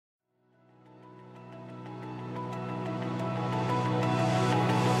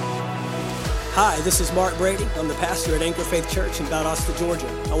Hi, this is Mark Brady. I'm the pastor at Anchor Faith Church in Valdosta, Georgia.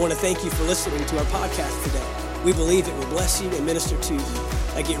 I want to thank you for listening to our podcast today. We believe it will bless you and minister to you.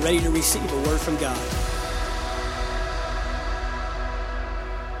 Now get ready to receive a word from God.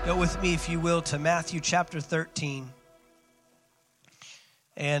 Go with me, if you will, to Matthew chapter 13.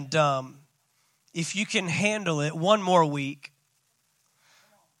 And if you can handle it one more week,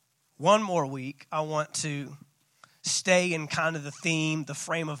 I want to stay in kind of the theme, the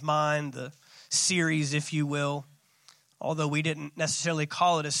frame of mind, the series, if you will. Although we didn't necessarily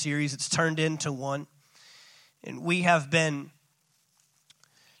call it a series, it's turned into one. And we have been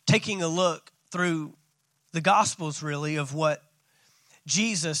taking a look through the Gospels, really, of what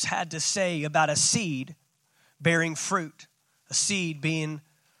Jesus had to say about a seed bearing fruit, a seed being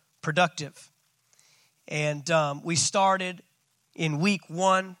productive. And we started in week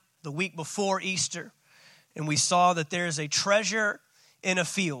 1, the week before Easter, and we saw that there's a treasure in a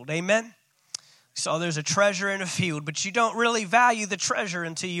field. Amen? We saw there's a treasure in a field, but you don't really value the treasure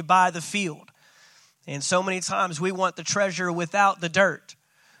until you buy the field. And so many times we want the treasure without the dirt.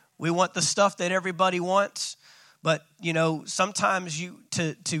 We want the stuff that everybody wants, but sometimes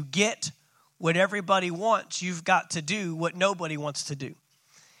to get what everybody wants, you've got to do what nobody wants to do.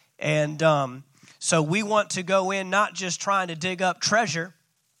 And so we want to go in not just trying to dig up treasure,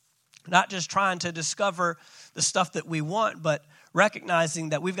 not just trying to discover the stuff that we want, but recognizing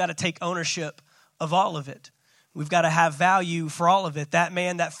that we've got to take ownership of all of it. We've got to have value for all of it. That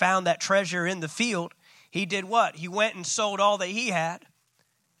man that found that treasure in the field, he did what? He went and sold all that he had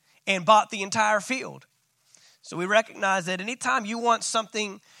and bought the entire field. So we recognize that anytime you want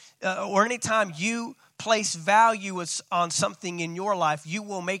something or anytime you place value on something in your life, you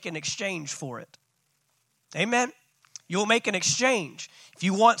will make an exchange for it. Amen? You'll make an exchange. If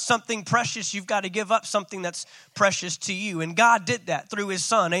you want something precious, you've got to give up something that's precious to you. And God did that through his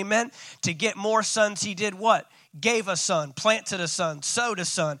son, amen? To get more sons, he did what? Gave a son, planted a son, sowed a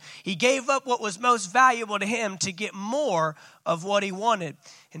son. He gave up what was most valuable to him to get more of what he wanted.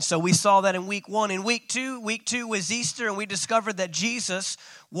 And so we saw that in week 1. In week 2 was Easter, and we discovered that Jesus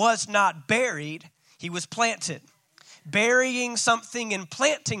was not buried, he was planted. Burying something and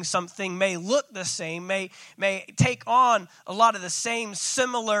planting something may look the same, may take on a lot of the same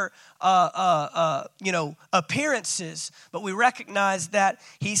similar appearances, but we recognize that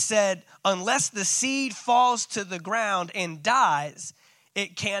he said, unless the seed falls to the ground and dies,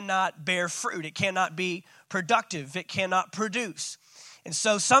 it cannot bear fruit. It cannot be productive. It cannot produce. And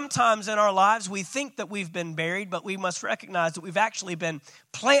so sometimes in our lives, we think that we've been buried, but we must recognize that we've actually been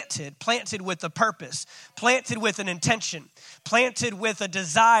planted with a purpose, planted with an intention, planted with a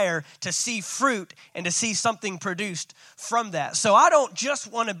desire to see fruit and to see something produced from that. So I don't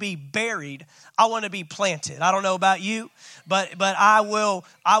just want to be buried, I want to be planted. I don't know about you, but I will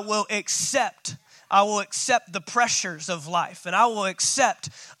accept the pressures of life, and I will accept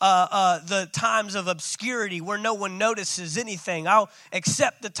the times of obscurity where no one notices anything. I'll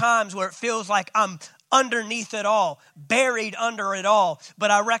accept the times where it feels like I'm underneath it all, buried under it all,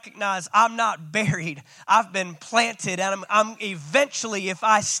 but I recognize I'm not buried. I've been planted, and I'm eventually, if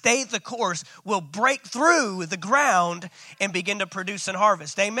I stay the course, will break through the ground and begin to produce and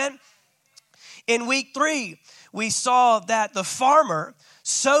harvest. Amen? In week 3, we saw that the farmer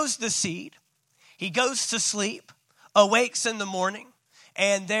sows the seed. He goes to sleep, awakes in the morning,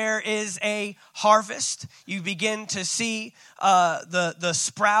 and there is a harvest. You begin to see the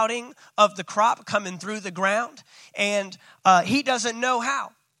sprouting of the crop coming through the ground, and he doesn't know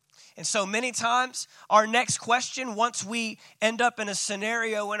how. And so many times, our next question, once we end up in a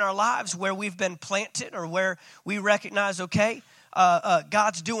scenario in our lives where we've been planted or where we recognize, okay,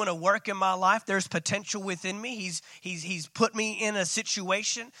 God's doing a work in my life. There's potential within me. He's put me in a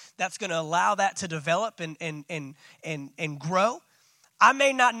situation that's going to allow that to develop and grow. I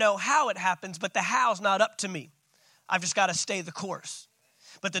may not know how it happens, but the how's not up to me. I've just got to stay the course.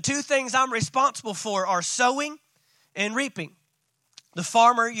 But the two things I'm responsible for are sowing and reaping. The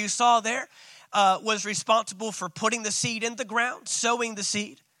farmer you saw there was responsible for putting the seed in the ground, sowing the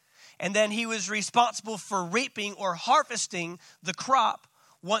seed. And then he was responsible for reaping or harvesting the crop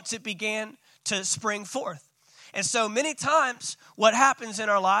once it began to spring forth. And so many times what happens in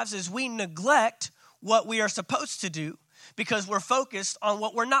our lives is we neglect what we are supposed to do because we're focused on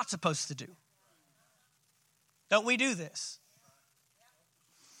what we're not supposed to do. Don't we do this?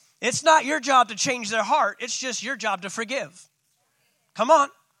 It's not your job to change their heart. It's just your job to forgive. Come on.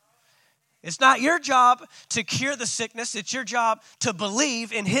 It's not your job to cure the sickness. It's your job to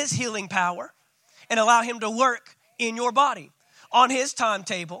believe in his healing power and allow him to work in your body on his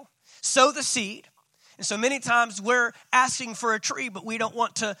timetable. Sow the seed. And so many times we're asking for a tree, but we don't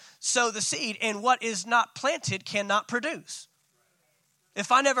want to sow the seed. And what is not planted cannot produce.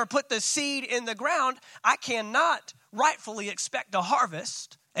 If I never put the seed in the ground, I cannot rightfully expect a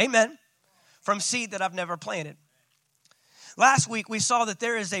harvest, amen, from seed that I've never planted. Last week, we saw that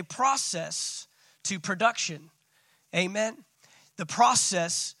there is a process to production, amen. The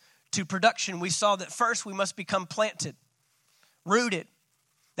process to production, we saw that first we must become planted, rooted.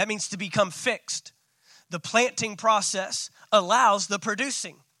 That means to become fixed. The planting process allows the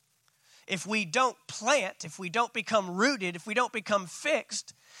producing. If we don't plant, if we don't become rooted, if we don't become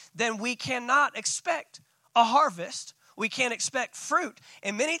fixed, then we cannot expect a harvest. We can't expect fruit.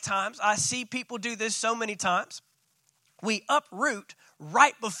 And many times, I see people do this so many times. We uproot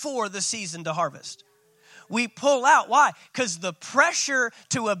right before the season to harvest. We pull out. Why? Because the pressure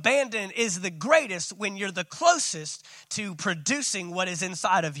to abandon is the greatest when you're the closest to producing what is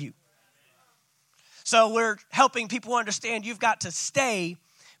inside of you. So we're helping people understand you've got to stay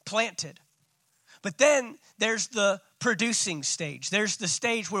planted. But then there's the producing stage. There's the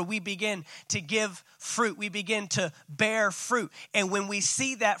stage where we begin to give fruit. We begin to bear fruit. And when we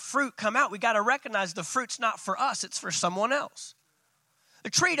see that fruit come out, we got to recognize the fruit's not for us, it's for someone else. The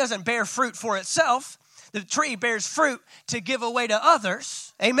tree doesn't bear fruit for itself. The tree bears fruit to give away to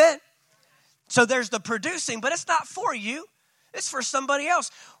others. Amen. So there's the producing, but it's not for you. It's for somebody else.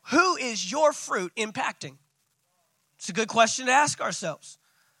 Who is your fruit impacting? It's a good question to ask ourselves.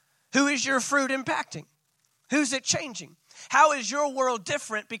 Who is your fruit impacting? Who's it changing? How is your world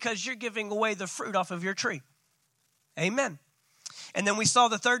different because you're giving away the fruit off of your tree? Amen. And then we saw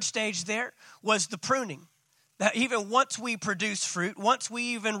the third stage there was the pruning. That even once we produce fruit, once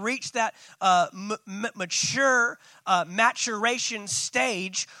we even reach that maturation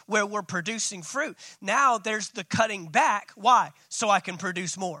stage where we're producing fruit, now there's the cutting back. Why? So I can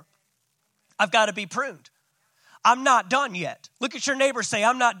produce more. I've got to be pruned. I'm not done yet. Look at your neighbor, say,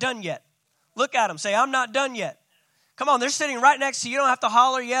 I'm not done yet. Look at them, say, I'm not done yet. Come on, they're sitting right next to you. You don't have to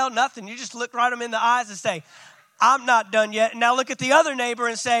holler, yell, nothing. You just look right them in the eyes and say, I'm not done yet. And now look at the other neighbor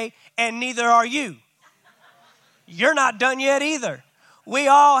and say, and neither are you. You're not done yet either. We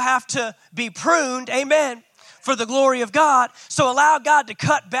all have to be pruned, amen, for the glory of God. So allow God to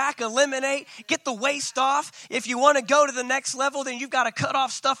cut back, eliminate, get the waste off. If you want to go to the next level, then you've got to cut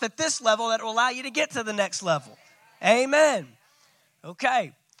off stuff at this level that will allow you to get to the next level. Amen.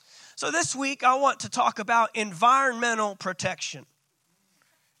 Okay. So this week I want to talk about environmental protection.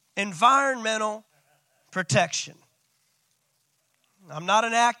 Environmental protection. I'm not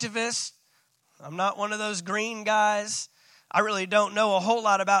an activist. I'm not one of those green guys. I really don't know a whole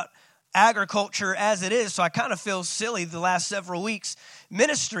lot about agriculture as it is, so I kind of feel silly the last several weeks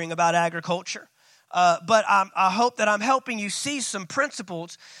ministering about agriculture. But I hope that I'm helping you see some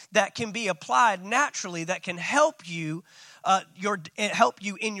principles that can be applied naturally that can help you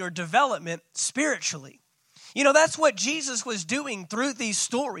in your development spiritually. You know, that's what Jesus was doing through these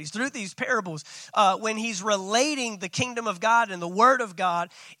stories, through these parables, when he's relating the kingdom of God and the word of God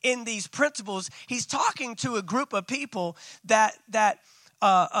in these principles. He's talking to a group of people that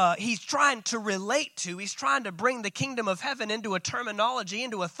he's trying to relate to. He's trying to bring the kingdom of heaven into a terminology,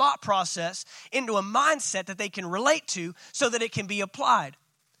 into a thought process, into a mindset that they can relate to so that it can be applied.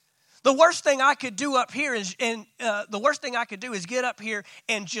 The worst thing I could do up here is get up here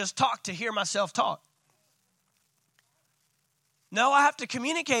and just talk to hear myself talk. No, I have to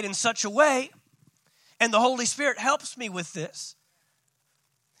communicate in such a way, and the Holy Spirit helps me with this,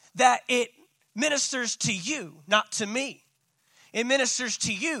 that it ministers to you, not to me. It ministers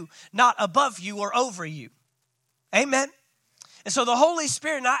to you, not above you or over you. Amen. And so the Holy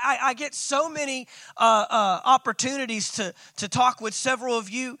Spirit, and I get so many opportunities to talk with several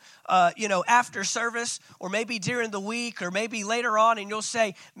of you, after service or maybe during the week or maybe later on, and you'll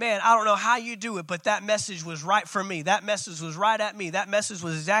say, man, I don't know how you do it, but that message was right for me. That message was right at me. That message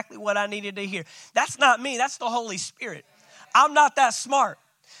was exactly what I needed to hear. That's not me. That's the Holy Spirit. I'm not that smart,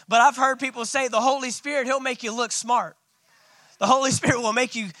 but I've heard people say the Holy Spirit, he'll make you look smart. The Holy Spirit will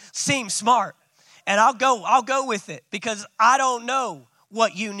make you seem smart. And I'll go with it because I don't know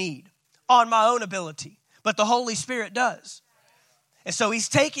what you need on my own ability, but the Holy Spirit does. And so he's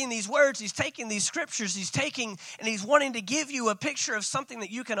taking these words, he's taking these scriptures, and he's wanting to give you a picture of something that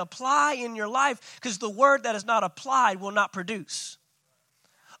you can apply in your life, because the word that is not applied will not produce.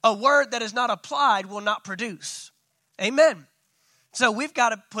 A word that is not applied will not produce. Amen. So we've got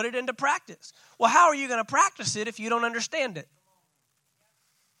to put it into practice. Well, how are you going to practice it if you don't understand it?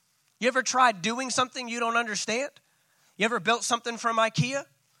 You ever tried doing something you don't understand? You ever built something from IKEA?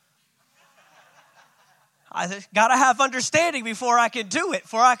 I got to have understanding before I can do it,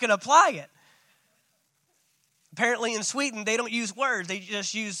 before I can apply it. Apparently in Sweden, they don't use words. They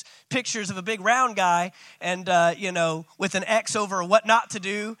just use pictures of a big round guy and, with an X over what not to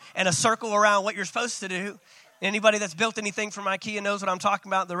do and a circle around what you're supposed to do. Anybody that's built anything from IKEA knows what I'm talking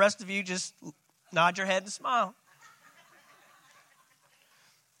about. The rest of you just nod your head and smile.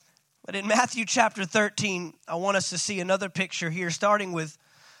 But in Matthew chapter 13, I want us to see another picture here, starting with,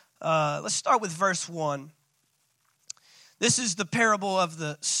 let's start with verse 1. This is the parable of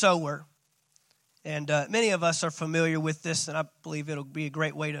the sower. And many of us are familiar with this, and I believe it'll be a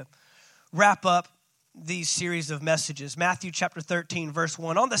great way to wrap up these series of messages. Matthew chapter 13, verse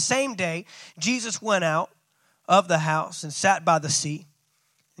 1. On the same day, Jesus went out of the house and sat by the sea,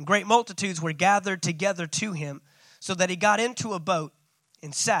 and great multitudes were gathered together to him, so that he got into a boat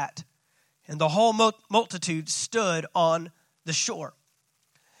and sat, and the whole multitude stood on the shore.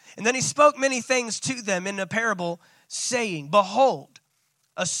 And then he spoke many things to them in a parable, saying, Behold,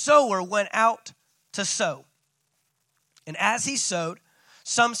 a sower went out to sow. And as he sowed,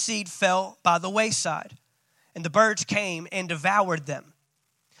 some seed fell by the wayside, and the birds came and devoured them.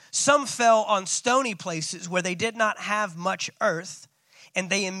 Some fell on stony places where they did not have much earth, and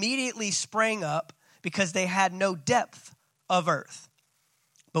they immediately sprang up because they had no depth of earth.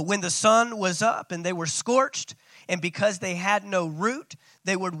 But when the sun was up and they were scorched, and because they had no root,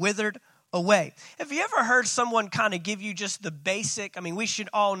 they were withered away. Have you ever heard someone kind of give you just the basic? I mean, we should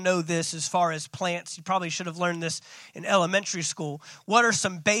all know this as far as plants. You probably should have learned this in elementary school. What are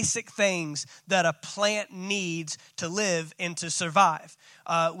some basic things that a plant needs to live and to survive?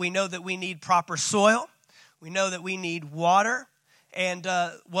 We know that we need proper soil. We know that we need water. And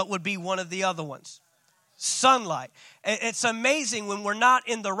what would be one of the other ones? Sunlight. It's amazing when we're not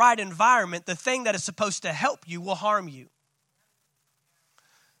in the right environment, the thing that is supposed to help you will harm you.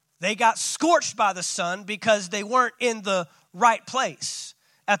 They got scorched by the sun because they weren't in the right place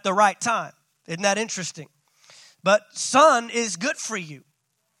at the right time. Isn't that interesting? But sun is good for you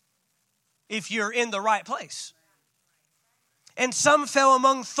if you're in the right place. And some fell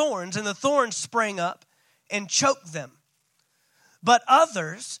among thorns, and the thorns sprang up and choked them. But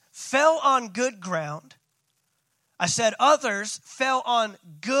others fell on good ground. I said others fell on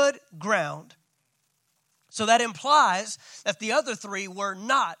good ground. So that implies that the other three were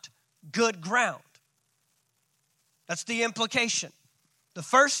not good ground. That's the implication. The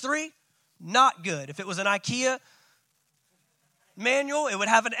first three, not good. If it was an IKEA manual, it would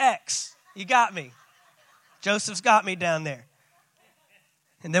have an X. You got me. Joseph's got me down there.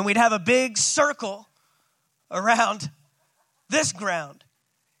 And then we'd have a big circle around this ground.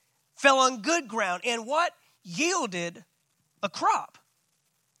 Fell on good ground. And what yielded a crop?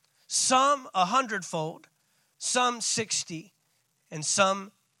 Some 100-fold, some 60, and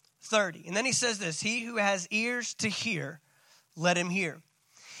some 30. And then he says this, he who has ears to hear, let him hear.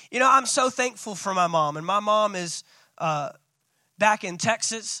 You know, I'm so thankful for my mom. And my mom is back in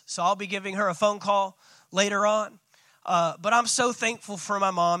Texas, so I'll be giving her a phone call later on. But I'm so thankful for my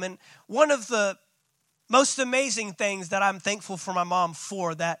mom. And one of the most amazing things that I'm thankful for my mom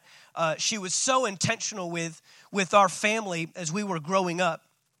for, that she was so intentional with our family as we were growing up,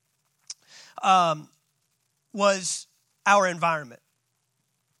 was our environment.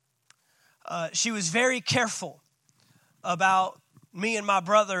 She was very careful about me and my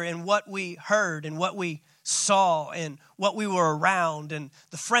brother and what we heard and what we saw and what we were around and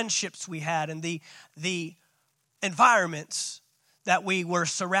the friendships we had and the environments that we were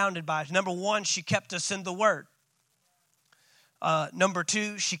surrounded by. Number one, she kept us in the Word. Number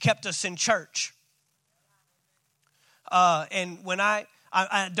two, she kept us in church. And when I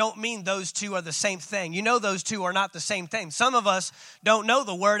don't mean those two are the same thing. You know those two are not the same thing. Some of us don't know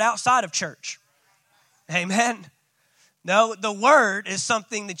the Word outside of church. Amen. No, the Word is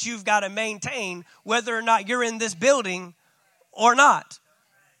something that you've got to maintain whether or not you're in this building or not.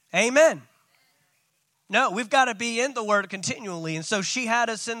 Amen. No, we've got to be in the Word continually. And so she had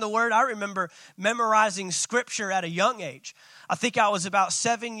us in the Word. I remember memorizing Scripture at a young age. I think I was about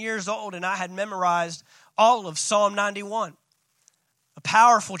 7 years old and I had memorized all of Psalm 91. A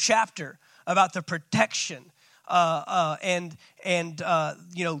powerful chapter about the protection and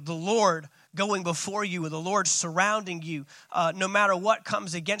the Lord going before you, and the Lord surrounding you. No matter what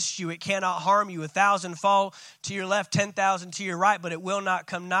comes against you, it cannot harm you. 1,000 fall to your left, 10,000 to your right, but it will not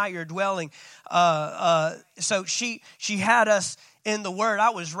come nigh your dwelling. So she had us in the Word. I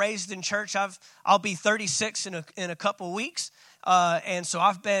was raised in church. I'll be 36 in a couple weeks, and so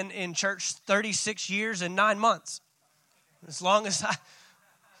I've been in church 36 years and 9 months. As long as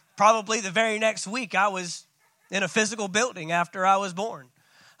probably the very next week, I was in a physical building after I was born.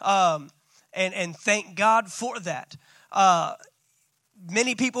 And thank God for that.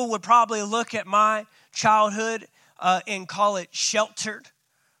 Many people would probably look at my childhood and call it sheltered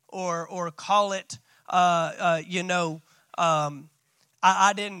or call it, I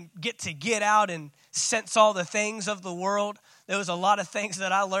didn't get out and sense all the things of the world. There was a lot of things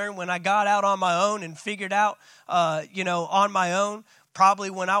that I learned when I got out on my own and figured out, on my own, probably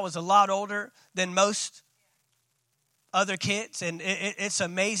when I was a lot older than most other kids. And it's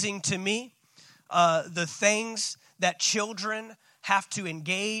amazing to me the things that children have to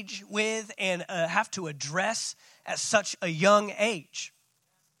engage with and have to address at such a young age.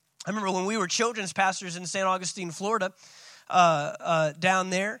 I remember when we were children's pastors in St. Augustine, Florida, down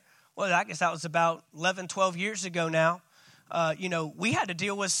there. Well, I guess that was about 11, 12 years ago now. We had to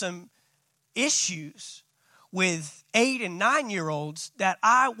deal with some issues with 8 and 9-year-olds that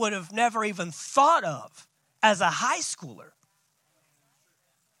I would have never even thought of as a high schooler.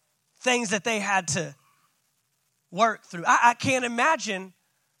 Things that they had to work through. I can't imagine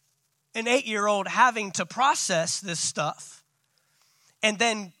an 8-year-old having to process this stuff and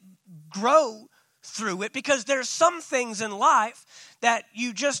then grow through it, because there's some things in life that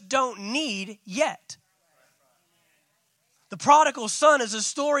you just don't need yet. The prodigal son is a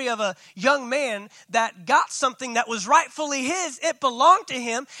story of a young man that got something that was rightfully his. It belonged to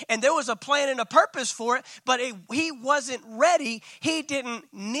him, and there was a plan and a purpose for it, but he wasn't ready. He didn't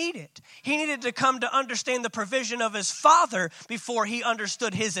need it. He needed to come to understand the provision of his father before he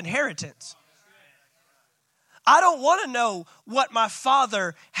understood his inheritance. I don't want to know what my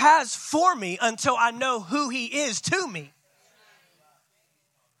father has for me until I know who he is to me.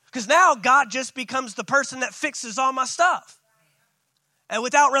 Because now God just becomes the person that fixes all my stuff. And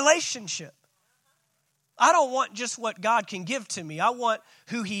without relationship. I don't want just what God can give to me. I want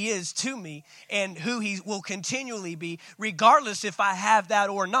who he is to me and who he will continually be, regardless if I have that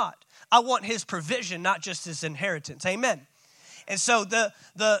or not. I want his provision, not just his inheritance. Amen. And so the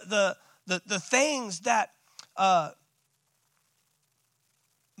things that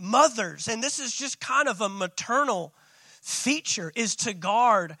mothers, and this is just kind of a maternal feature, is to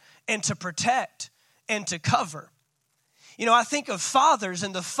guard and to protect and to cover. I think of fathers,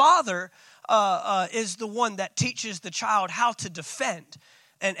 and the father is the one that teaches the child how to defend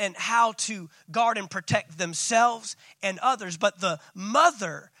and how to guard and protect themselves and others. But the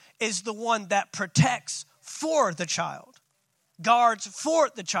mother is the one that protects for the child, guards for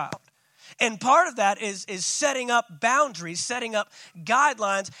the child. And part of that is setting up boundaries, setting up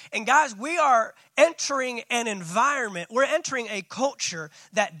guidelines. And guys, we are entering an environment, we're entering a culture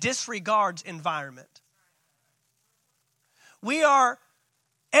that disregards environment. We are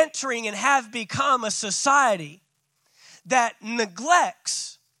entering and have become a society that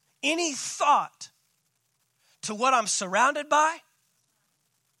neglects any thought to what I'm surrounded by,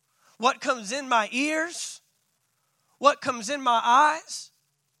 what comes in my ears, what comes in my eyes.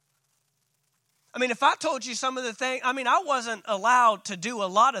 I mean, if I told you some of the things, I wasn't allowed to do a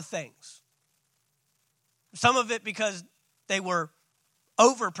lot of things. Some of it because they were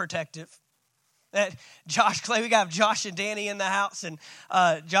overprotective. That Josh Clay, we got Josh and Danny in the house, and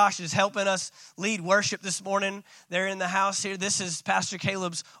Josh is helping us lead worship this morning. They're in the house here. This is Pastor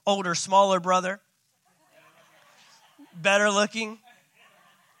Caleb's older, smaller brother. Better looking.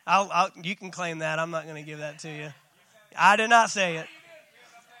 You can claim that. I'm not going to give that to you. I did not say it.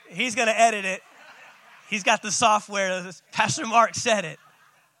 He's going to edit it. He's got the software. Pastor Mark said it.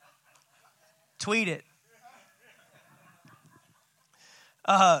 Tweet it.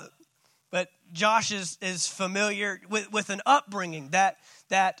 But Josh is familiar with an upbringing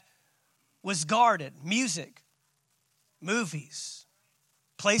that was guarded. Music, movies,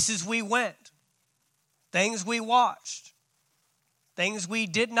 places we went, things we watched, things we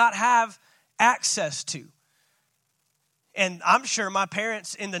did not have access to. And I'm sure my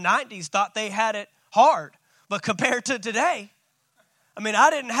parents in the 90s thought they had it hard. But compared to today, I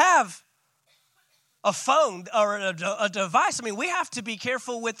didn't have a phone or a device. We have to be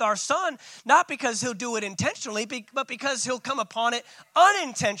careful with our son, not because he'll do it intentionally, but because he'll come upon it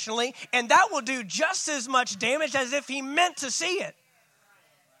unintentionally, and that will do just as much damage as if he meant to see it.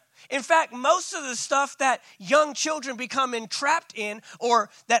 In fact, most of the stuff that young children become entrapped in, or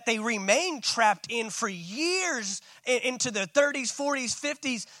that they remain trapped in for years into their 30s, 40s,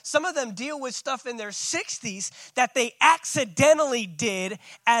 50s, some of them deal with stuff in their 60s that they accidentally did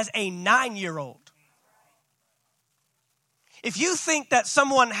as a 9-year-old. If you think that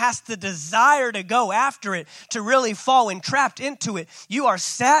someone has the desire to go after it, to really fall entrapped into it, you are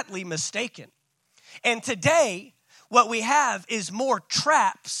sadly mistaken. And today, what we have is more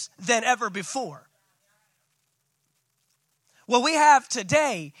traps than ever before. What we have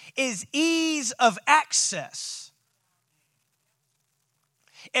today is ease of access.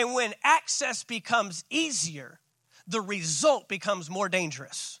 And when access becomes easier, the result becomes more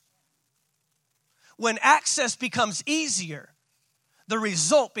dangerous. When access becomes easier, the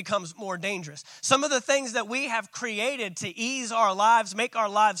result becomes more dangerous. Some of the things that we have created to ease our lives, make our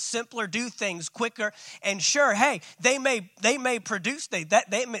lives simpler, do things quicker, and sure, hey, they may produce, they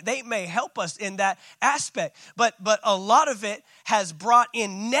may help us in that aspect, but a lot of it has brought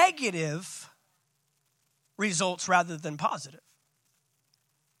in negative results rather than positive.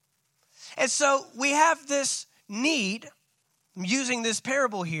 And so we have this need, I'm using this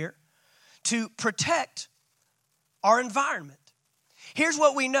parable here, to protect our environment. Here's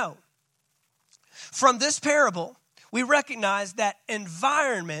what we know. From this parable, we recognize that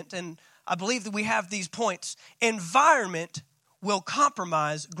environment, and I believe that we have these points, environment will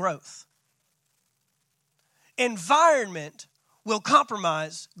compromise growth. Environment will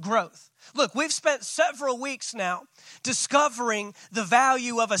compromise growth. Look, we've spent several weeks now discovering the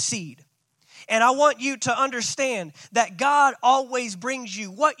value of a seed. And I want you to understand that God always brings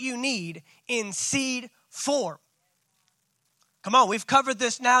you what you need in seed form. Come on, we've covered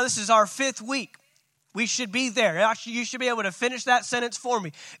this now. This is our 5th week. We should be there. Actually, you should be able to finish that sentence for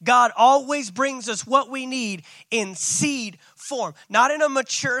me. God always brings us what we need in seed form. Not in a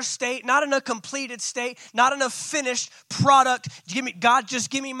mature state, not in a completed state, not in a finished product. God, just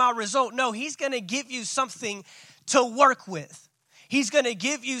give me my result. No, he's going to give you something to work with. He's going to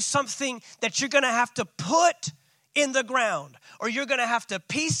give you something that you're going to have to put in the ground, or you're going to have to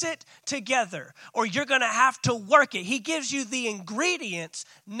piece it together, or you're going to have to work it. He gives you the ingredients,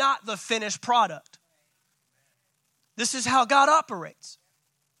 not the finished product. This is how God operates.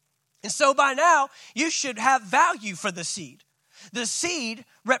 And so by now, you should have value for the seed. The seed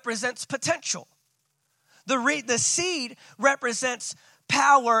represents potential. The seed represents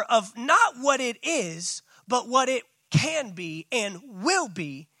power of not what it is, but what it can be and will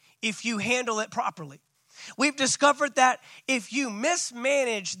be if you handle it properly. We've discovered that if you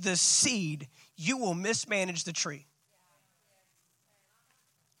mismanage the seed, you will mismanage the tree.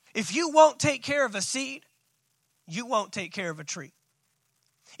 If you won't take care of a seed, you won't take care of a tree.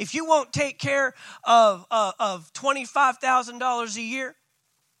 If you won't take care of $25,000 a year,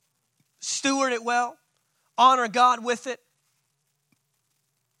 steward it well, honor God with it,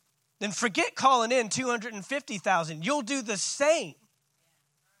 then forget calling in $250,000. You'll do the same.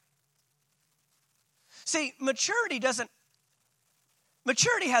 See, maturity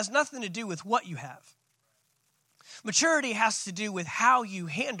has nothing to do with what you have. Maturity has to do with how you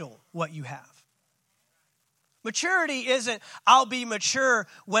handle what you have. Maturity isn't, I'll be mature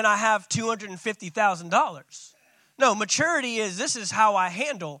when I have $250,000. No, maturity is, this is how I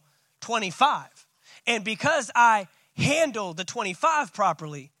handle 25. And because I handle the 25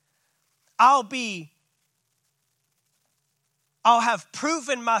 properly, I'll have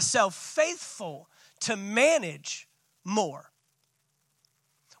proven myself faithful to manage more.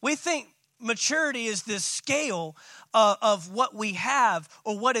 We think maturity is this scale of what we have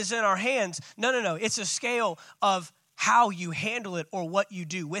or what is in our hands. No. It's a scale of how you handle it or what you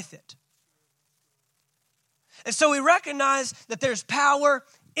do with it. And so we recognize that there's power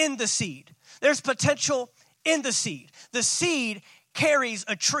in the seed. There's potential in the seed. The seed carries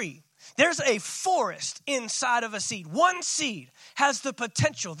a tree. There's a forest inside of a seed. One seed has the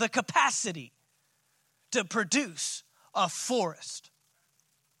potential, the capacity to produce a forest.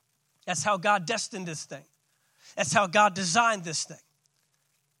 That's how God destined this thing. That's how God designed this thing.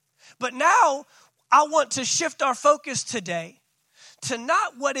 But now I want to shift our focus today to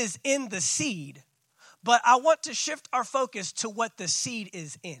not what is in the seed, but I want to shift our focus to what the seed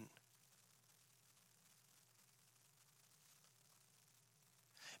is in.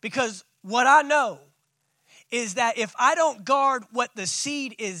 Because what I know is that if I don't guard what the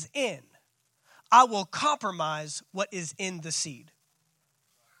seed is in, I will compromise what is in the seed.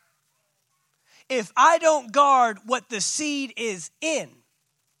 If I don't guard what the seed is in,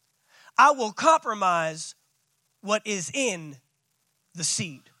 I will compromise what is in the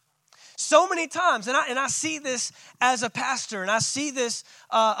seed. So many times, and I see this as a pastor, and I see this,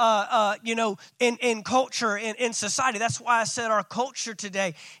 in culture, in society. That's why I said our culture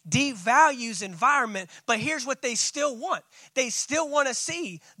today devalues environment. But here's what they still want: they still want to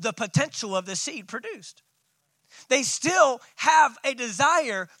see the potential of the seed produced. They still have a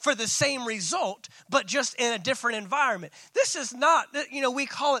desire for the same result, but just in a different environment. This is not, we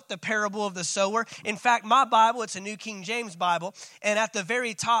call it the parable of the sower. In fact, my Bible, it's a New King James Bible, and at the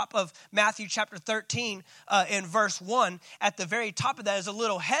very top of Matthew chapter 13 in verse 1, at the very top of that is a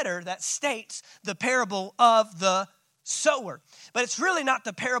little header that states the parable of the sower. But it's really not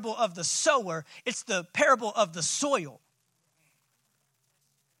the parable of the sower, it's the parable of the soil.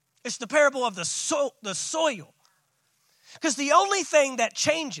 It's the parable of the soil. Because the only thing that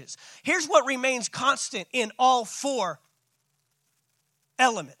changes, here's what remains constant in all four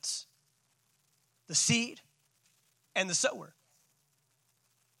elements: the seed and the sower.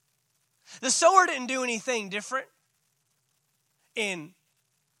 The sower didn't do anything different in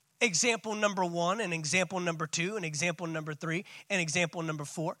example number 1 and example number 2 and example number 3 and example number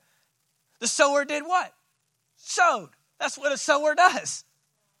 4. The sower did what? Sowed. That's what a sower does.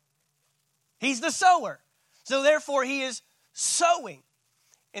 He's the sower. So therefore he is sowing.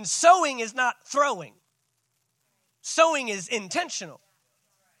 And sowing is not throwing. Sowing is intentional.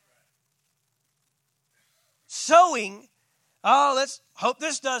 Sowing, let's hope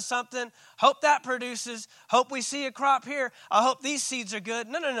this does something. Hope that produces. Hope we see a crop here. I hope these seeds are good.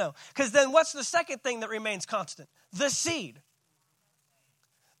 No. Because then what's the second thing that remains constant? The seed.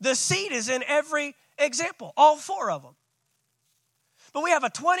 The seed is in every example, all four of them. But we have a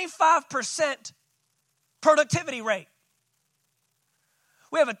 25% productivity rate.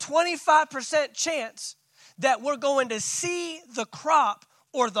 We have a 25% chance that we're going to see the crop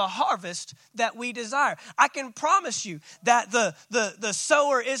or the harvest that we desire. I can promise you that the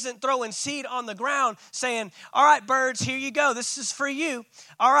sower isn't throwing seed on the ground saying, all right, birds, here you go. This is for you.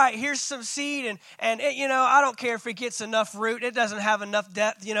 All right, here's some seed. And it, I don't care if it gets enough root. It doesn't have enough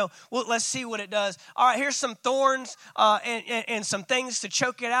depth. Well, let's see what it does. All right, here's some thorns and some things to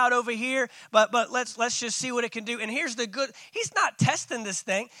choke it out over here. But let's just see what it can do. And here's the good. He's not testing this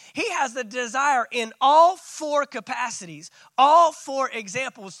thing. He has the desire in all four capacities, all four examples,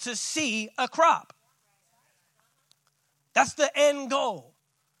 to see a crop. That's the end goal.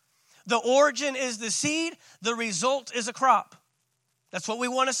 The origin is the seed. The result is a crop. That's what we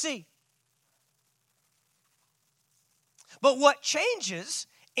want to see. But what changes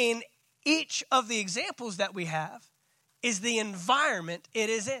in each of the examples that we have is the environment it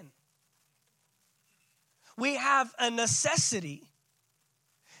is in. We have a necessity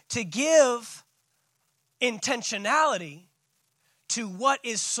to give intentionality to what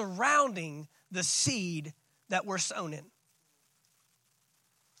is surrounding the seed that we're sown in.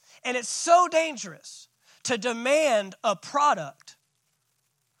 And it's so dangerous to demand a product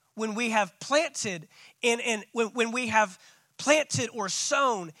when we have planted when we have planted or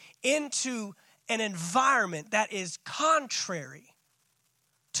sown into an environment that is contrary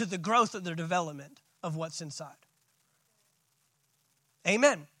to the growth of the development of what's inside.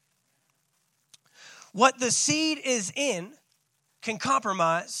 Amen. What the seed is in can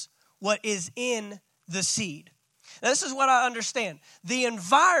compromise what is in the seed. Now, this is what I understand. The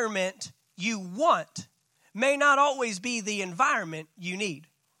environment you want may not always be the environment you need.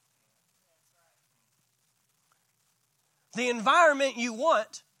 The environment you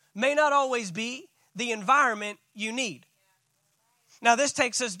want may not always be the environment you need. Now, this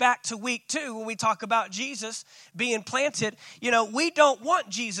takes us back to week 2 when we talk about Jesus being planted. We don't want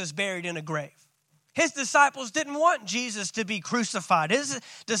Jesus buried in a grave. His disciples didn't want Jesus to be crucified. His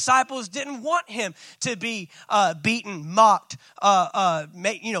disciples didn't want him to be beaten, mocked,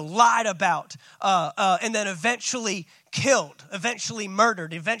 lied about, and then eventually killed, eventually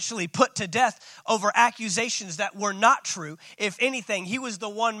murdered, eventually put to death over accusations that were not true. If anything, he was the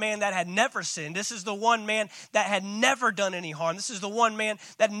one man that had never sinned. This is the one man that had never done any harm. This is the one man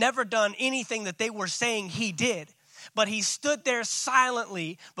that never done anything that they were saying he did. But he stood there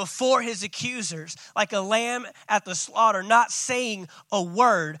silently before his accusers like a lamb at the slaughter, not saying a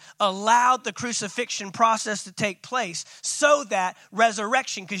word, allowed the crucifixion process to take place so that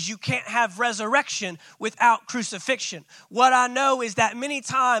resurrection, because you can't have resurrection without crucifixion. What I know is that many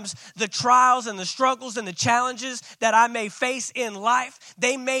times the trials and the struggles and the challenges that I may face in life,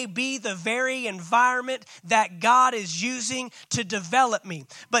 they may be the very environment that God is using to develop me.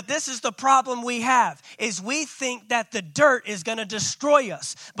 But this is the problem we have, is we think that the dirt is going to destroy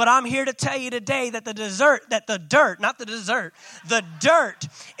us. But I'm here to tell you today that the dirt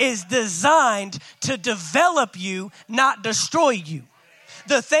is designed to develop you, not destroy you.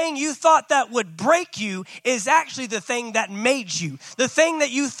 The thing you thought that would break you is actually the thing that made you. The thing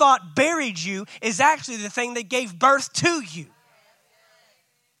that you thought buried you is actually the thing that gave birth to you.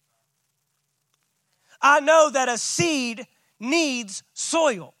 I know that a seed needs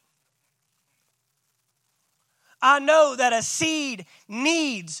soil. I know that a seed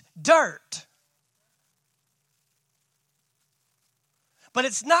needs dirt. But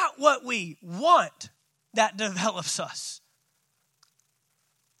it's not what we want that develops us.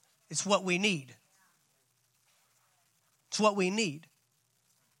 It's what we need. It's what we need.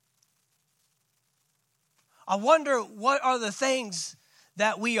 I wonder, what are the things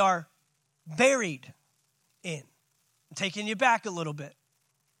that we are buried in? I'm taking you back a little bit.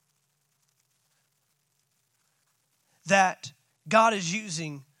 that God is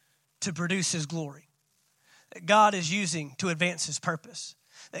using to produce his glory, that God is using to advance his purpose,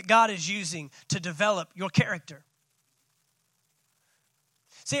 that God is using to develop your character.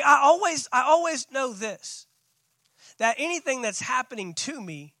 See, I always know this, that anything that's happening to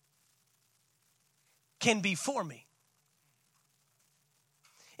me can be for me.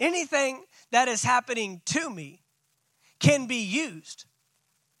 Anything that is happening to me can be used,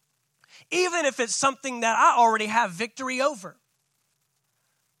 even if it's something that I already have victory over.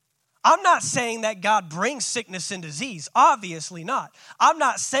 I'm not saying that God brings sickness and disease. Obviously not. I'm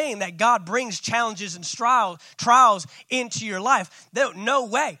not saying that God brings challenges and trials into your life. No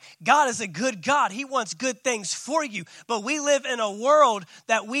way. God is a good God. He wants good things for you. But we live in a world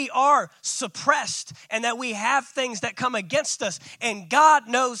that we are suppressed and that we have things that come against us. And God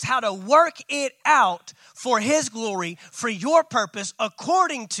knows how to work it out for his glory, for your purpose,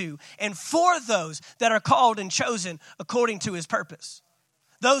 according to and for those that are called and chosen according to his purpose.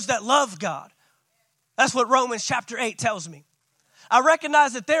 Those that love God. That's what Romans chapter 8 tells me. I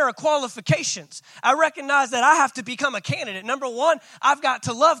recognize that there are qualifications. I recognize that I have to become a candidate. Number one, I've got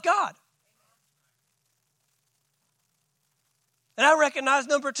to love God. And I recognize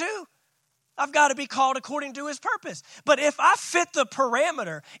number two, I've got to be called according to his purpose. But if I fit the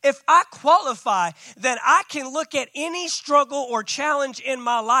parameter, if I qualify, then I can look at any struggle or challenge in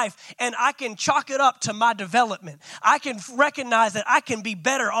my life and I can chalk it up to my development. I can recognize that I can be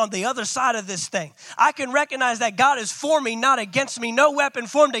better on the other side of this thing. I can recognize that God is for me, not against me. No weapon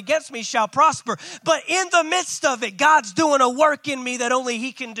formed against me shall prosper. But in the midst of it, God's doing a work in me that only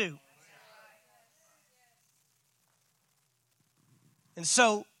he can do. And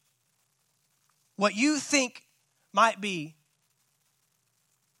so, what you think might be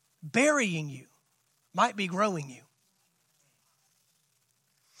burying you might be growing you.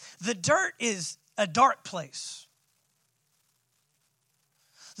 The dirt is a dark place.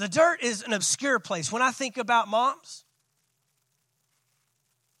 The dirt is an obscure place. When I think about moms,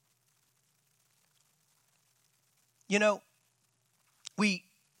 you know, we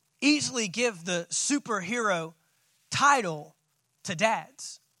easily give the superhero title to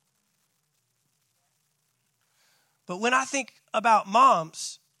dads. But when I think about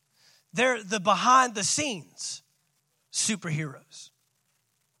moms, they're the behind the scenes superheroes.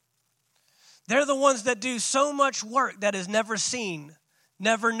 They're the ones that do so much work that is never seen,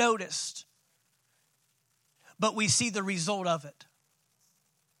 never noticed. But we see the result of it.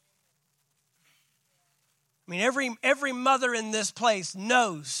 I mean, every mother in this place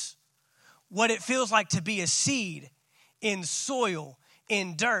knows what it feels like to be a seed in soil,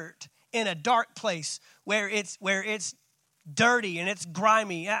 in dirt, in a dark place where it's dirty and it's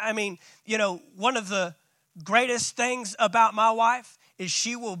grimy. I mean, you know, one of the greatest things about my wife is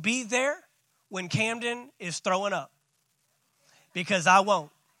she will be there when Camden is throwing up, because I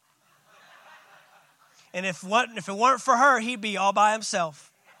won't. And if it weren't for her, he'd be all by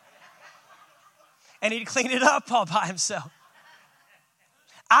himself. And he'd clean it up all by himself.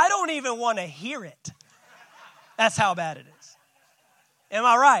 I don't even want to hear it. That's how bad it is. Am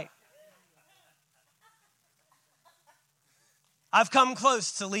I right? I've come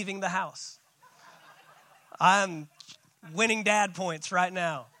close to leaving the house. I'm winning dad points right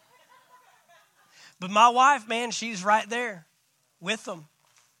now. But my wife, man, she's right there with them.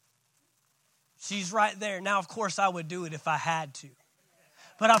 She's right there. Now, of course, I would do it if I had to.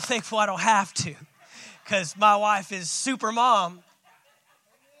 But I'm thankful I don't have to, because my wife is super mom.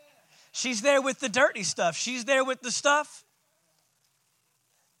 She's there with the dirty stuff. She's there with the stuff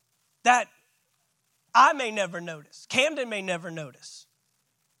that I may never notice. Camden may never notice.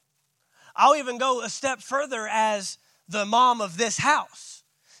 I'll even go a step further as the mom of this house.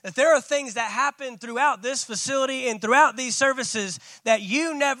 That there are things that happen throughout this facility and throughout these services that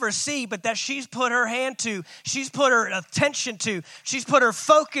you never see, but that she's put her hand to, she's put her attention to, she's put her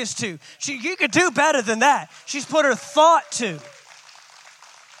focus to. You could do better than that. She's put her thought to.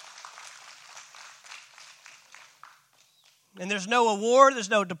 And there's no award, there's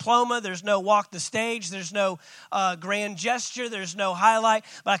no diploma, there's no walk the stage, there's no grand gesture, there's no highlight.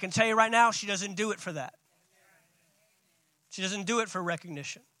 But I can tell you right now, she doesn't do it for that. She doesn't do it for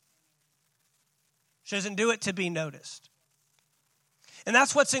recognition. She doesn't do it to be noticed. And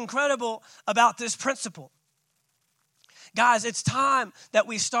that's what's incredible about this principle. Guys, it's time that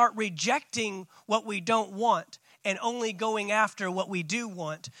we start rejecting what we don't want and only going after what we do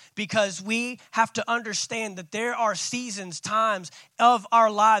want, because we have to understand that there are seasons, times of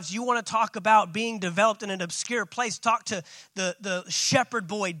our lives. You want to talk about being developed in an obscure place. Talk to the shepherd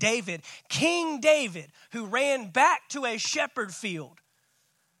boy David, King David, who ran back to a shepherd field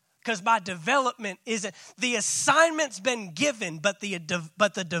Because my development isn't, the assignment's been given, but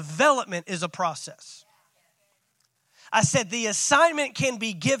the development is a process. I said the assignment can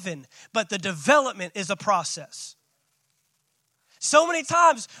be given, but the development is a process. So many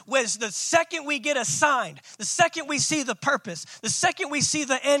times, when the second we get assigned, the second we see the purpose, the second we see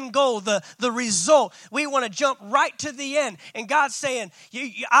the end goal, the result, we want to jump right to the end. And God's saying,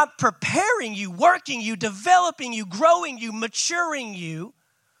 I'm preparing you, working you, developing you, growing you, maturing you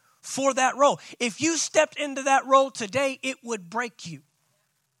for that role. If you stepped into that role today, it would break you.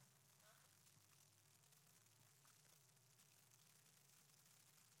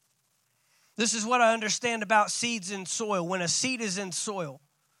 This is what I understand about seeds in soil. When a seed is in soil,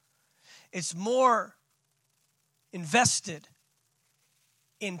 it's more invested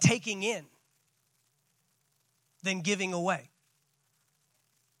in taking in than giving away.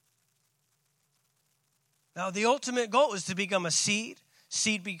 Now, the ultimate goal is to become a seed.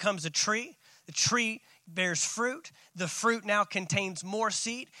 Seed becomes a tree. The tree bears fruit. The fruit now contains more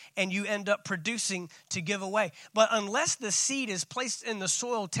seed, and you end up producing to give away. But unless the seed is placed in the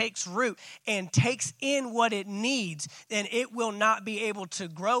soil, takes root, and takes in what it needs, then it will not be able to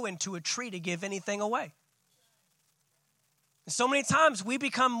grow into a tree to give anything away. So many times we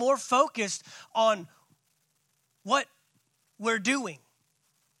become more focused on what we're doing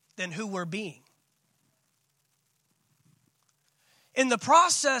than who we're being. In the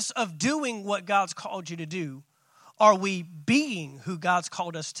process of doing what God's called you to do, are we being who God's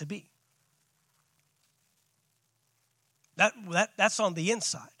called us to be? That's on the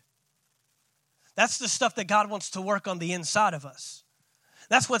inside. That's the stuff that God wants to work on the inside of us.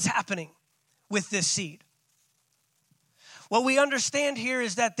 That's what's happening with this seed. What we understand here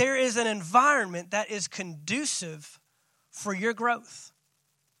is that there is an environment that is conducive for your growth.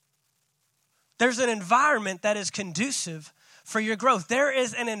 There's an environment that is conducive for your growth. There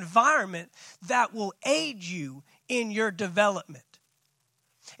is an environment that will aid you in your development.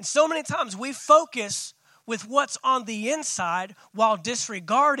 And so many times we focus with what's on the inside while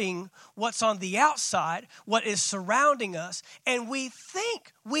disregarding what's on the outside, what is surrounding us. And we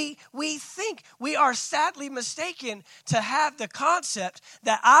think we are sadly mistaken to have the concept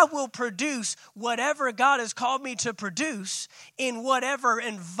that I will produce whatever God has called me to produce in whatever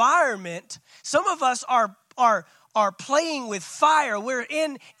environment. Some of us are playing with fire. We're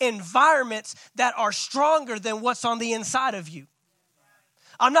in environments that are stronger than what's on the inside of you.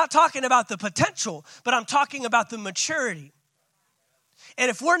 I'm not talking about the potential, but I'm talking about the maturity. And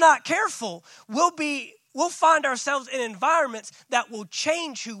if we're not careful, we'll find ourselves in environments that will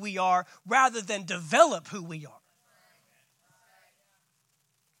change who we are rather than develop who we are.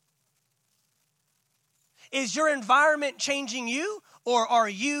 Is your environment changing you, or are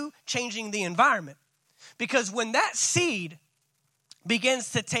you changing the environment? Because when that seed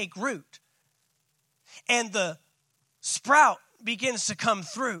begins to take root and the sprout begins to come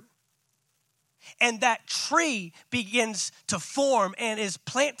through and that tree begins to form and is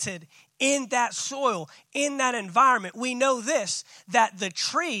planted in that soil, in that environment, we know this, that the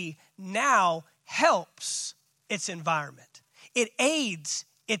tree now helps its environment. It aids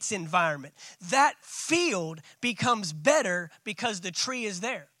its environment. That field becomes better because the tree is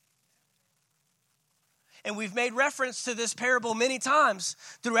there. And we've made reference to this parable many times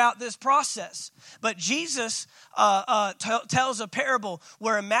throughout this process. But Jesus tells a parable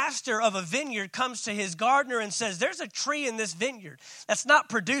where a master of a vineyard comes to his gardener and says, there's a tree in this vineyard that's not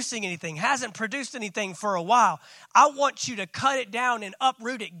producing anything, hasn't produced anything for a while. I want you to cut it down and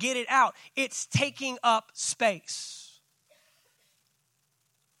uproot it, get it out. It's taking up space.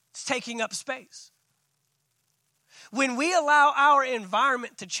 It's taking up space. When we allow our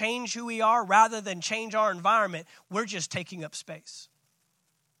environment to change who we are rather than change our environment, we're just taking up space.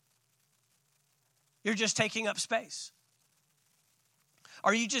 You're just taking up space.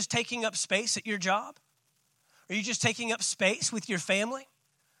 Are you just taking up space at your job? Are you just taking up space with your family?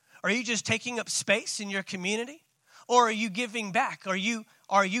 Are you just taking up space in your community? Or are you giving back? Are you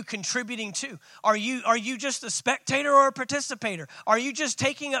contributing to? Are you just a spectator or a participator? Are you just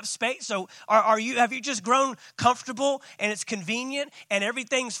taking up space? So have you just grown comfortable and it's convenient and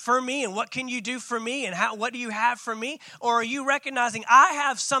everything's for me and what can you do for me and what do you have for me? Or are you recognizing I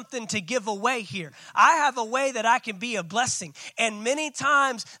have something to give away here? I have a way that I can be a blessing. And many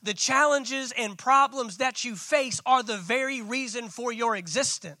times the challenges and problems that you face are the very reason for your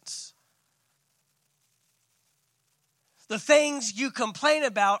existence. The things you complain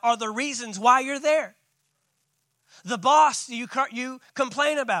about are the reasons why you're there. The boss you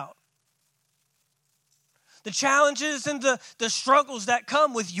complain about. The challenges and the struggles that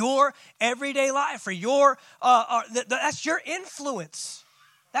come with your everyday life or that's your influence.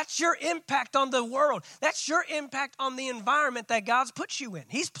 That's your impact on the world. That's your impact on the environment that God's put you in.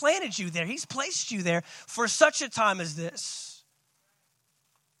 He's planted you there. He's placed you there for such a time as this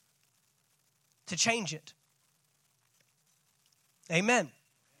to change it. Amen.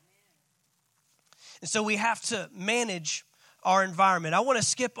 And so we have to manage our environment. I want to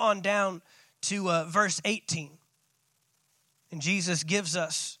skip on down to verse 18. And Jesus gives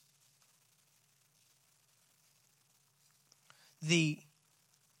us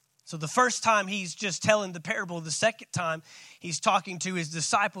So the first time he's just telling the parable. The second time he's talking to his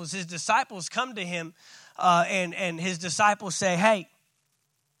disciples. His disciples come to him and his disciples say, hey,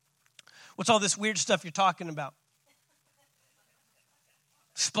 what's all this weird stuff you're talking about?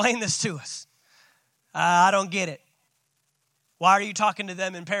 Explain this to us. I don't get it. Why are you talking to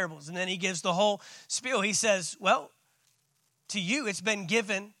them in parables? And then he gives the whole spiel. He says, well, to you it's been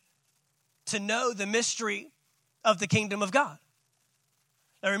given to know the mystery of the kingdom of God.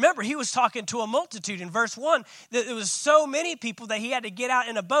 Now remember, he was talking to a multitude. In verse 1, there was so many people that he had to get out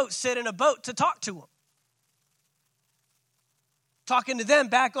in a boat, sit in a boat to talk to them. Talking to them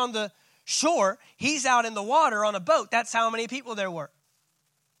back on the shore, he's out in the water on a boat. That's how many people there were.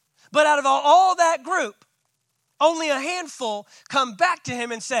 But out of all that group, only a handful come back to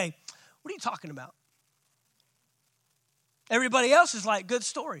him and say, what are you talking about? Everybody else is like, good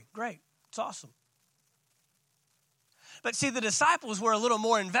story, great, it's awesome. But see, the disciples were a little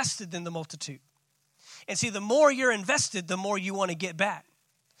more invested than the multitude. And see, the more you're invested, the more you want to get back.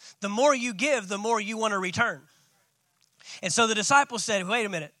 The more you give, the more you want to return. And so the disciples said, wait a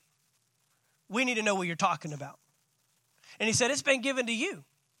minute. We need to know what you're talking about. And he said, it's been given to you.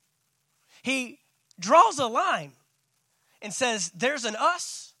 He draws a line and says, there's an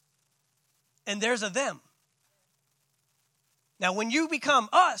us and there's a them. Now, when you become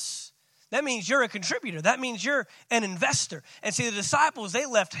us, that means you're a contributor. That means you're an investor. And see, the disciples, they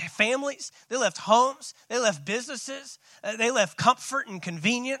left families, they left homes, they left businesses, they left comfort and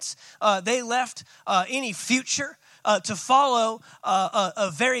convenience. They left any future to follow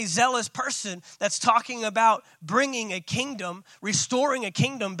a very zealous person that's talking about bringing a kingdom, restoring a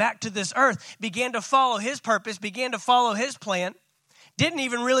kingdom back to this earth, began to follow his purpose, began to follow his plan, didn't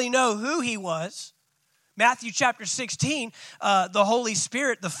even really know who he was. Matthew chapter 16, the Holy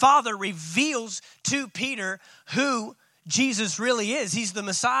Spirit, the Father, reveals to Peter who Jesus really is. He's the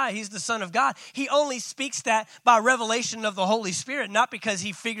Messiah. He's the Son of God. He only speaks that by revelation of the Holy Spirit, not because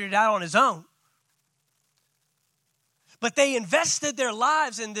he figured it out on his own. But they invested their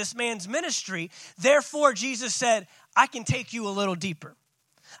lives in this man's ministry. Therefore, Jesus said, I can take you a little deeper.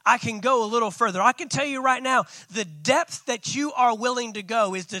 I can go a little further. I can tell you right now, the depth that you are willing to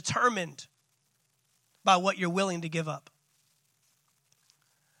go is determined by what you're willing to give up.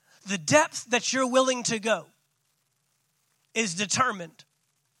 The depth that you're willing to go is determined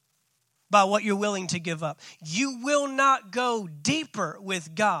by what you're willing to give up. You will not go deeper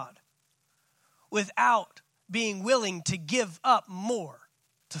with God without being willing to give up more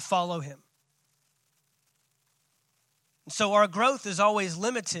to follow him. And so our growth is always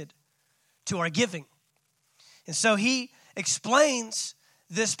limited to our giving. And so he explains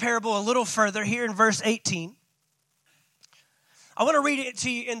this parable a little further here in verse 18. I want to read it to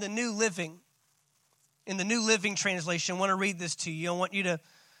you in the New Living Translation. I want to read this to you. I want you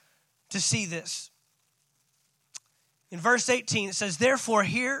to see this. In verse 18, it says, therefore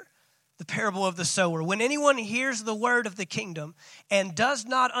hear the parable of the sower. When anyone hears the word of the kingdom and does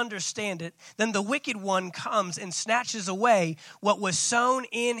not understand it, then the wicked one comes and snatches away what was sown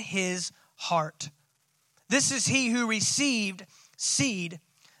in his heart. This is he who received seed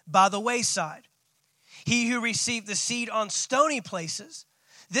by the wayside. He who received the seed on stony places,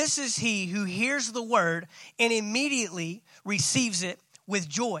 this is he who hears the word and immediately receives it with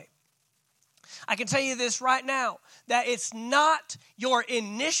joy. I can tell you this right now, that it's not your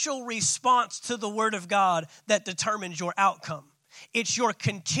initial response to the word of God that determines your outcome. It's your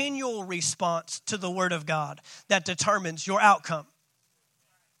continual response to the word of God that determines your outcome.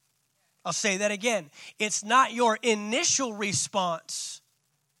 I'll say that again. It's not your initial response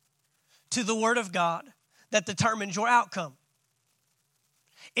to the word of God that determines your outcome.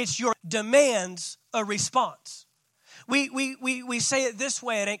 It's your demands a response. We say it this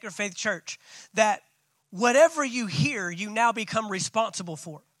way at Anchor Faith Church, that whatever you hear, you now become responsible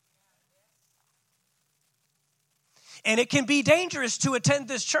for. And it can be dangerous to attend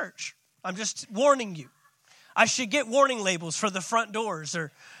this church. I'm just warning you. I should get warning labels for the front doors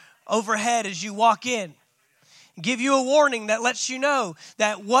or overhead as you walk in. Give you a warning that lets you know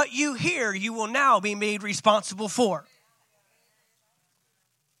that what you hear, you will now be made responsible for.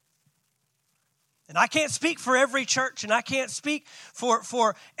 And I can't speak for every church, and I can't speak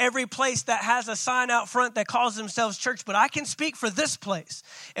for every place that has a sign out front that calls themselves church, but I can speak for this place.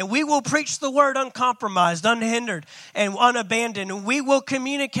 And we will preach the word uncompromised, unhindered, and unabandoned. And we will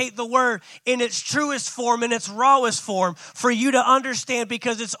communicate the word in its truest form, in its rawest form, for you to understand,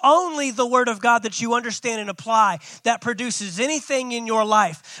 because it's only the word of God that you understand and apply that produces anything in your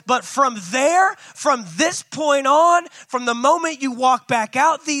life. But from there, from this point on, from the moment you walk back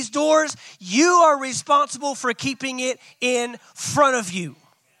out these doors, you are responsible for keeping it in front of you.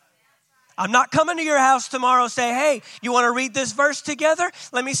 I'm not coming to your house tomorrow and say, hey, you want to read this verse together?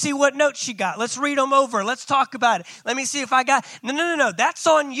 Let me see what notes you got. Let's read them over. Let's talk about it. Let me see if I got... No. That's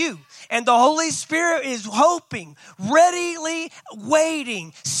on you. And the Holy Spirit is hoping, readily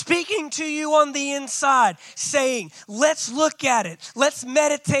waiting, speaking to you on the inside, saying, let's look at it. Let's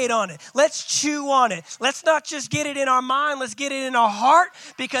meditate on it. Let's chew on it. Let's not just get it in our mind. Let's get it in our heart,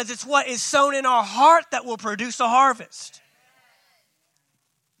 because it's what is sown in our heart that will produce a harvest.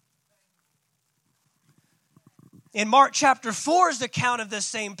 In Mark chapter 4's account of this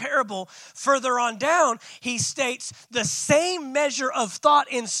same parable, further on down, he states the same measure of thought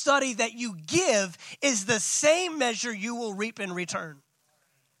and study that you give is the same measure you will reap in return.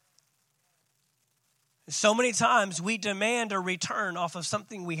 So many times we demand a return off of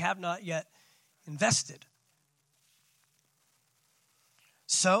something we have not yet invested.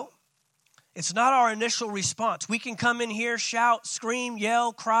 So, it's not our initial response. We can come in here, shout, scream,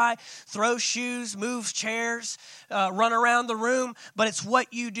 yell, cry, throw shoes, move chairs, run around the room. But it's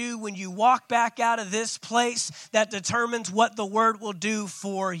what you do when you walk back out of this place that determines what the word will do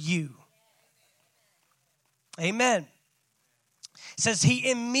for you. Amen. It says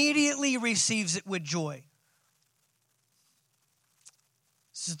he immediately receives it with joy.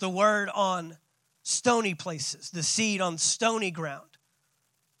 This is the word on stony places, the seed on stony ground.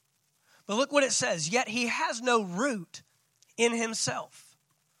 But look what it says. Yet he has no root in himself,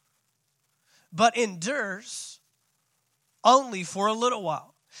 but endures only for a little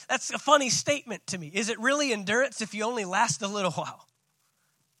while. That's a funny statement to me. Is it really endurance if you only last a little while?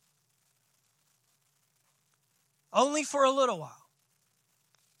 Only for a little while.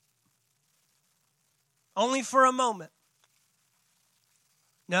 Only for a moment.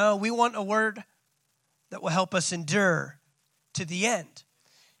 No, we want a word that will help us endure to the end.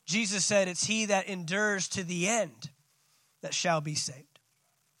 Jesus said, it's he that endures to the end that shall be saved.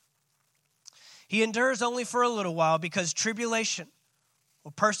 He endures only for a little while because tribulation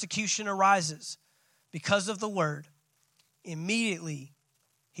or persecution arises because of the word. Immediately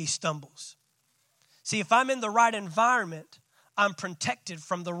he stumbles. See, if I'm in the right environment, I'm protected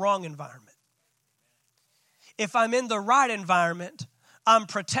from the wrong environment. If I'm in the right environment, I'm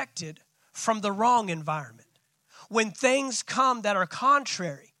protected from the wrong environment. When things come that are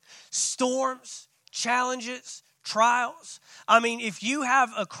contrary, storms, challenges, trials. I mean, if you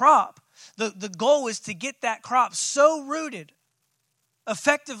have a crop, the goal is to get that crop so rooted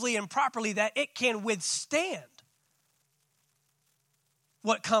effectively and properly that it can withstand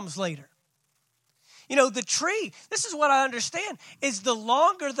what comes later. You know, the tree, this is what I understand, is the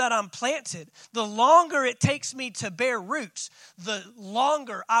longer that I'm planted, the longer it takes me to bear roots, the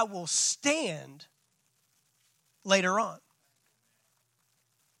longer I will stand later on.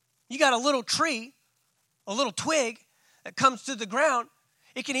 You got a little tree, a little twig that comes to the ground,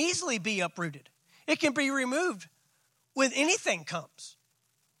 it can easily be uprooted. It can be removed when anything comes.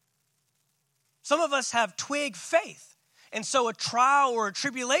 Some of us have twig faith. And so a trial or a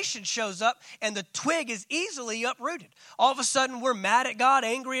tribulation shows up and the twig is easily uprooted. All of a sudden we're mad at God,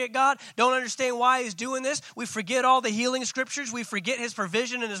 angry at God, don't understand why he's doing this. We forget all the healing scriptures. We forget his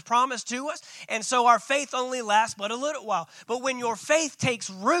provision and his promise to us. And so our faith only lasts but a little while. But when your faith takes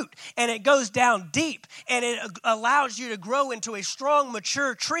root and it goes down deep and it allows you to grow into a strong,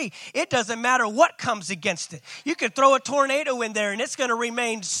 mature tree, it doesn't matter what comes against it. You could throw a tornado in there and it's going to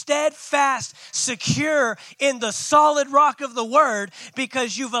remain steadfast, secure in the solid rock of the word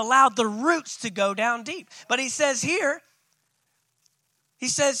because you've allowed the roots to go down deep. But he says here,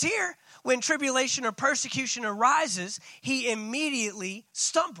 when tribulation or persecution arises, he immediately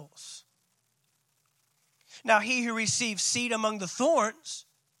stumbles. Now, he who receives seed among the thorns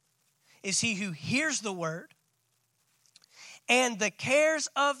is he who hears the word, and the cares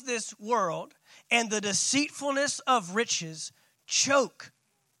of this world and the deceitfulness of riches choke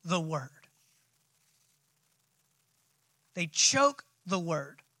the word. They choke the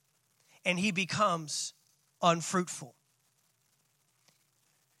word, and he becomes unfruitful.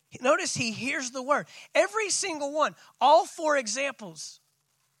 Notice he hears the word. Every single one, all four examples,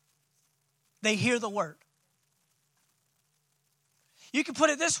 they hear the word. You can put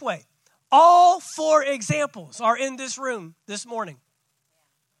it this way. All 4 examples are in this room this morning.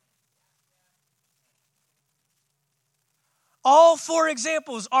 All 4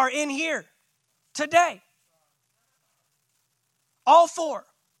 examples are in here today. All 4.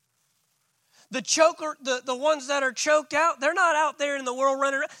 The ones that are choked out, they're not out there in the world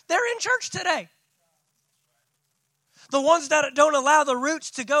running around. They're in church today. The ones that don't allow the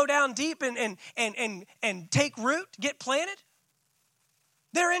roots to go down deep and take root, get planted,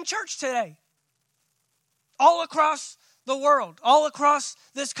 they're in church today. All across the world, all across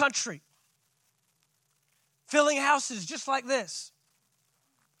this country. Filling houses just like this.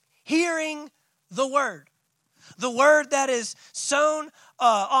 Hearing the word. The word that is sown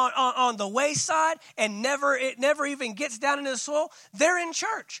on the wayside and it never even gets down into the soil, they're in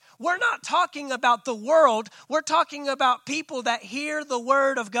church. We're not talking about the world. We're talking about people that hear the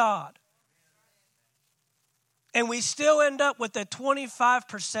word of God. And we still end up with a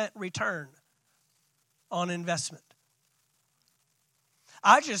 25% return on investment.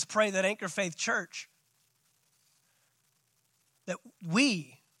 I just pray that Anchor Faith Church, that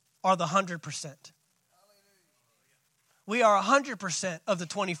we are the 100%. We are 100% of the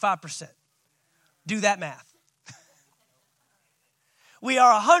 25%. Do that math. We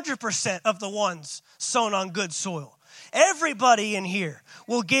are 100% of the ones sown on good soil. Everybody in here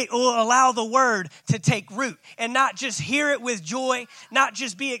will allow the word to take root and not just hear it with joy, not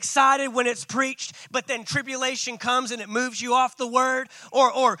just be excited when it's preached, but then tribulation comes and it moves you off the word,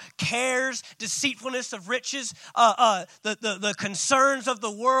 or cares, deceitfulness of riches, the concerns of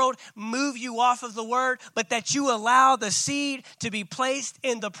the world move you off of the word, but that you allow the seed to be placed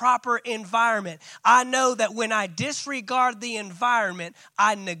in the proper environment. I know that when I disregard the environment,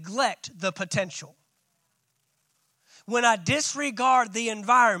 I neglect the potential. When I disregard the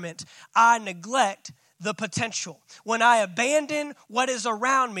environment, I neglect the potential. When I abandon what is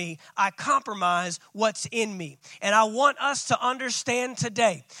around me, I compromise what's in me. And I want us to understand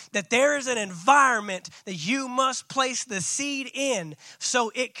today that there is an environment that you must place the seed in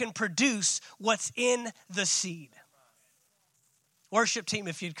so it can produce what's in the seed. Worship team,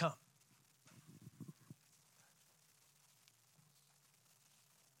 if you'd come.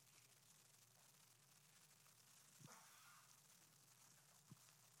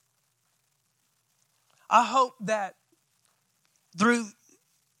 I hope that through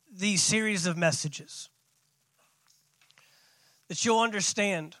these series of messages that you'll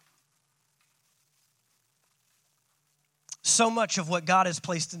understand so much of what God has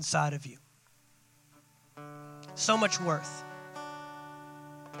placed inside of you. So much worth.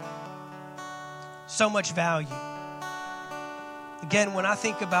 So much value. Again, when I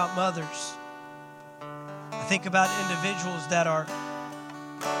think about mothers, I think about individuals that are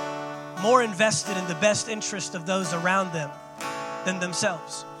more invested in the best interest of those around them than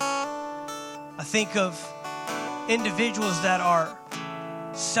themselves. I think of individuals that are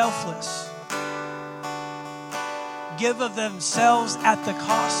selfless, give of themselves at the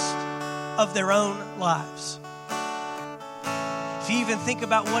cost of their own lives. If you even think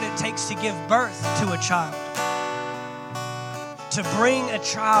about what it takes to give birth to a child, to bring a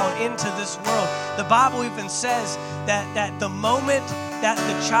child into this world, the Bible even says that the moment that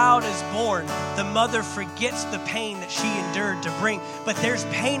the child is born, the mother forgets the pain that she endured to bring. But there's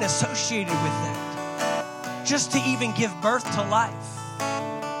pain associated with that, just to even give birth to life.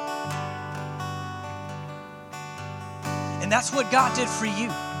 And that's what God did for you.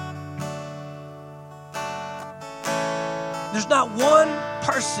 There's not one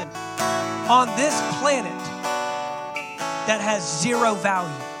person on this planet that has zero value.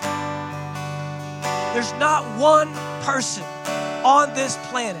 There's not one person on this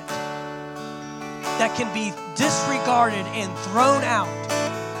planet that can be disregarded and thrown out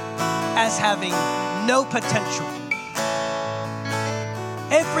as having no potential.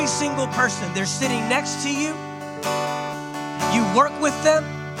 Every single person, they're sitting next to you. You work with them.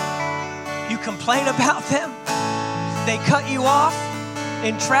 You complain about them. They cut you off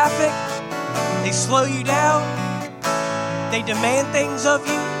in traffic. They slow you down. They demand things of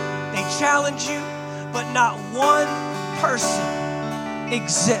you. They challenge you. But not one person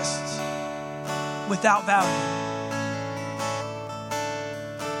exists without value.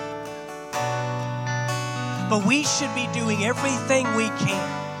 But we should be doing everything we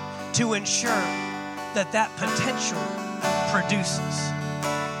can to ensure that potential produces.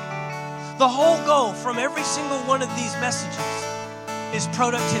 The whole goal from every single one of these messages is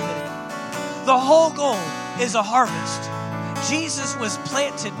productivity. The whole goal is a harvest. Jesus was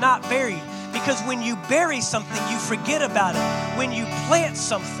planted, not buried. Because when you bury something, you forget about it. When you plant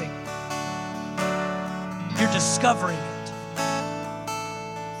something, you're discovering it.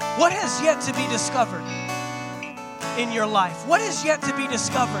 What has yet to be discovered in your life? What is yet to be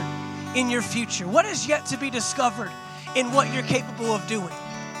discovered in your future? What is yet to be discovered in what you're capable of doing?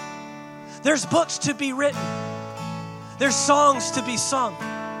 There's books to be written. There's songs to be sung.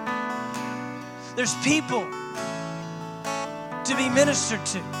 There's people to be ministered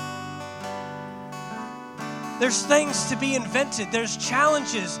to. There's things to be invented. There's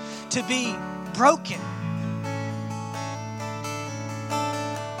challenges to be broken.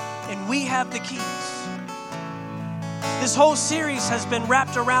 And we have the keys. This whole series has been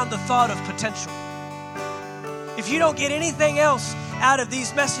wrapped around the thought of potential. If you don't get anything else out of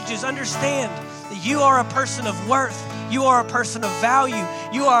these messages, understand that you are a person of worth. You are a person of value.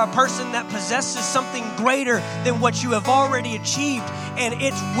 You are a person that possesses something greater than what you have already achieved. And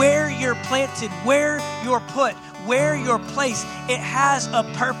it's where you're planted, where you're put, where you're placed. It has a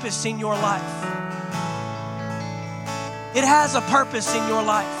purpose in your life. It has a purpose in your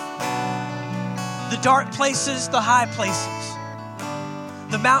life. The dark places, the high places,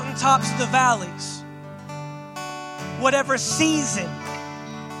 the mountaintops, the valleys, whatever season,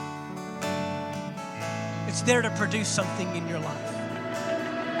 it's there to produce something in your life.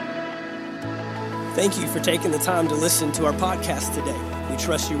 Thank you for taking the time to listen to our podcast today. We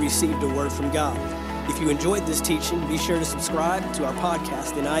trust you received a word from God. If you enjoyed this teaching, be sure to subscribe to our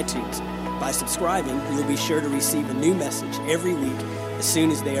podcast in iTunes. By subscribing, you'll be sure to receive a new message every week as soon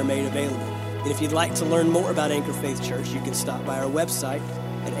as they are made available. And if you'd like to learn more about Anchor Faith Church, you can stop by our website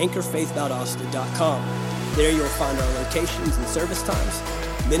at anchorfaith.asta.com. There you'll find our locations and service times,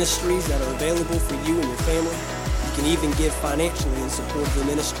 ministries that are available for you and your family. You can even give financially in support of the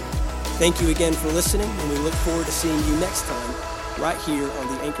ministry. Thank you again for listening, and we look forward to seeing you next time right here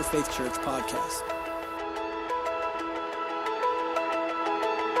on the Anchor Faith Church podcast.